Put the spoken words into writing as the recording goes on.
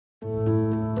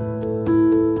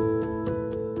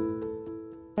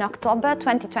In October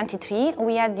 2023,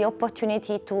 we had the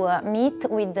opportunity to meet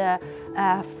with the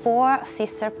 4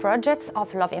 sister projects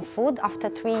of LOWINFOOD after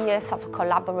 3 years of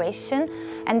collaboration,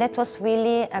 and that was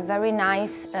really a very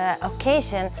nice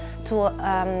occasion to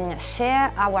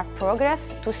share our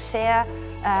progress, to share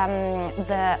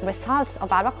the results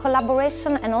of our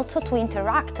collaboration, and also to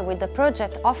interact with the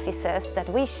project officers that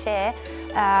we share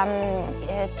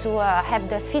to have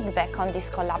the feedback on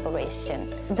this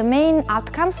collaboration. The main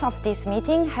outcomes of this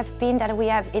meeting have been that we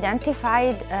have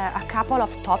identified a couple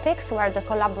of topics where the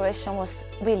collaboration was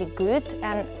really good,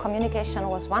 and communication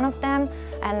was one of them,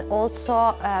 and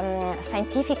also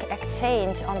scientific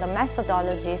exchange on the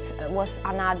methodologies was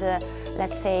another,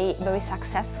 let's say, very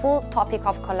successful topic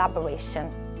of collaboration.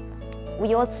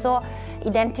 We also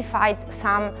identified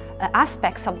some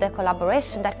aspects of the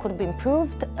collaboration that could be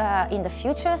improved in the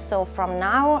future, so from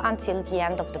now until the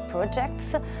end of the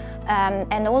projects.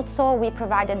 And also we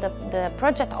provided the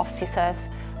project officers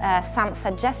some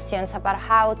suggestions about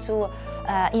how to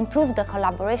improve the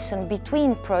collaboration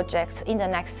between projects in the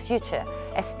next future,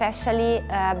 especially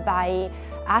by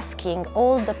asking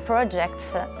all the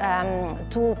projects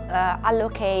to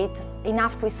allocate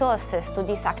enough resources to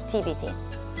this activity.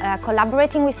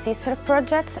 Collaborating with sister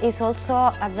projects is also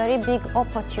a very big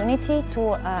opportunity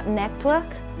to network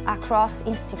across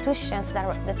institutions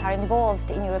that are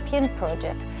involved in European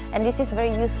projects, and this is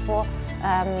very useful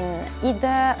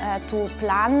either to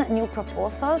plan new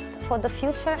proposals for the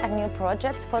future and new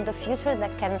projects for the future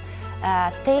that can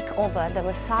take over the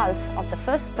results of the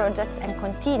first projects and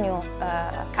continue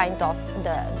kind of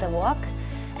the work,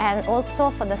 and also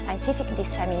for the scientific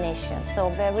dissemination. So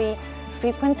very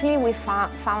frequently we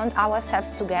found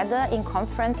ourselves together in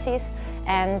conferences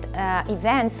and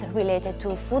events related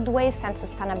to food waste and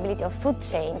sustainability of food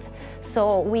chains,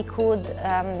 so we could,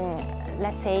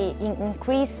 let's say,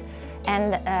 increase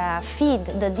and feed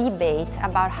the debate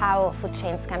about how food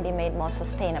chains can be made more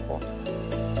sustainable.